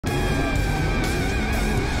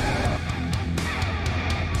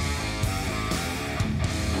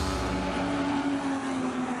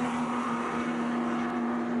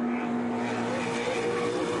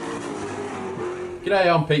G'day,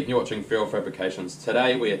 I'm Pete and you're watching Feral Fabrications.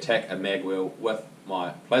 Today we attack a mag wheel with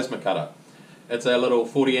my plasma cutter. It's a little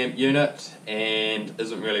 40 amp unit and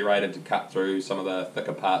isn't really rated to cut through some of the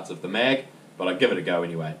thicker parts of the mag, but I give it a go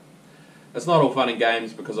anyway. It's not all fun and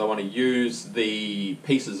games because I want to use the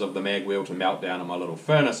pieces of the mag wheel to melt down in my little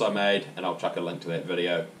furnace I made, and I'll chuck a link to that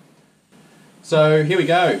video. So here we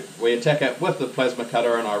go, we attack it with the plasma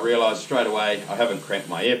cutter, and I realise straight away I haven't cranked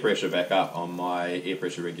my air pressure back up on my air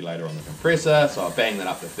pressure regulator on the compressor, so I bang that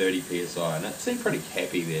up to 30 psi and it seemed pretty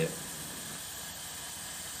happy there.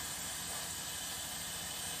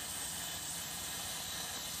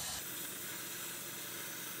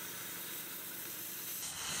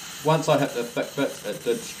 Once I hit the thick bits it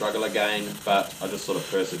did struggle again, but I just sort of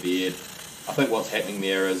persevered. I think what's happening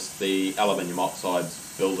there is the aluminium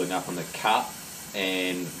oxide's building up in the cup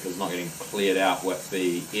and it's not getting cleared out with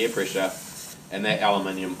the air pressure, and that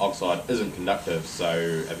aluminium oxide isn't conductive, so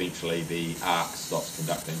eventually the arc stops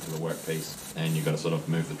conducting to the workpiece and you've got to sort of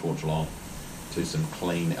move the torch along to some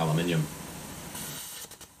clean aluminium.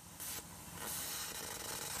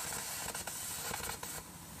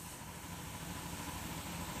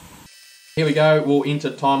 Here we go, we'll enter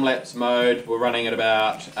time-lapse mode. We're running at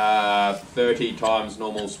about 30 times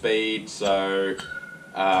normal speed, so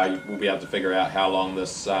we'll be able to figure out how long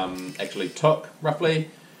this actually took, roughly.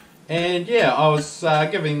 And yeah, I was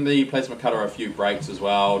giving the plasma cutter a few breaks as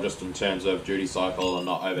well, just in terms of duty cycle and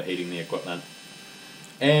not overheating the equipment.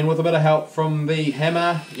 And with a bit of help from the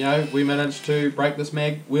hammer, you know, we managed to break this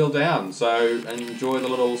mag wheel down. So enjoy the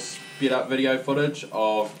little sped up video footage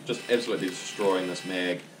of just absolutely destroying this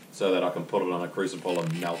mag, so that I can put it on a crucible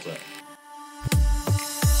and melt it.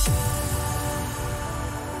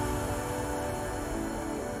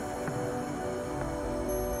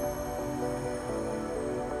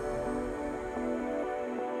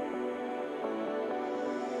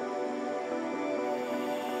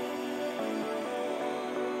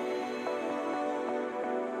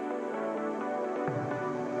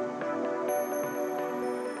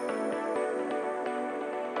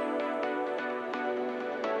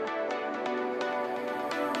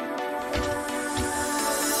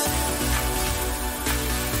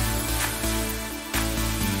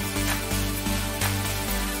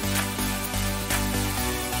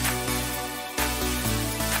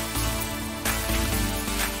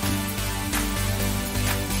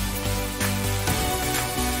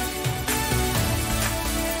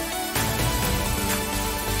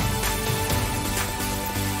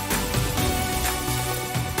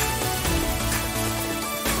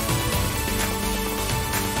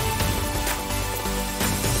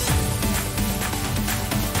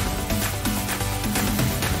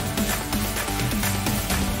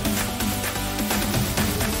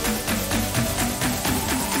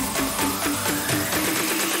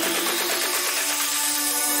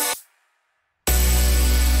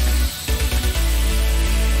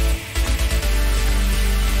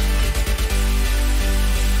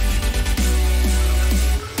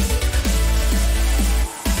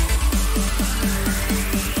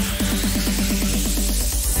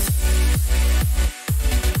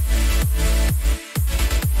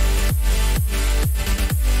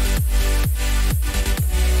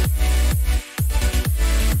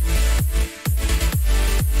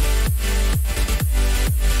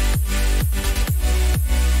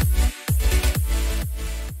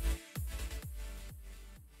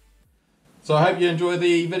 So I hope you enjoy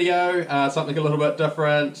the video, something a little bit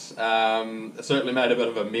different. It certainly made a bit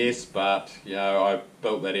of a mess, but you know, I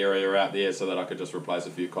built that area out there so that I could just replace a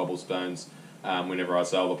few cobblestones whenever I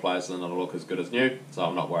sell the place, and it'll look as good as new. So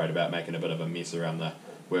I'm not worried about making a bit of a mess around the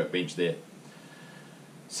workbench there.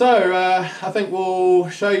 So I think we'll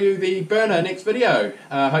show you the burner next video.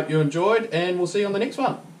 Hope you enjoyed, and we'll see you on the next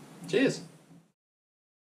one. Cheers!